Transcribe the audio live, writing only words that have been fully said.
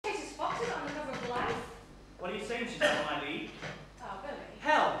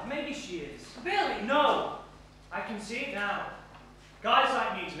can see it now. Guys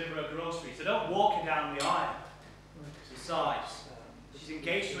like me deliver her groceries. They don't walk her down the aisle. Besides, she's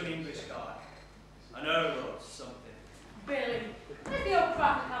engaged to an English guy. I know loves something. Billy, where's the old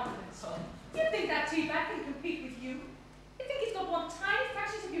Crocker confidence? You think that tea-bag can compete with you? You think he's got one tiny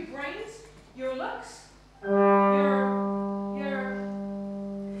fraction of your brains, your looks, your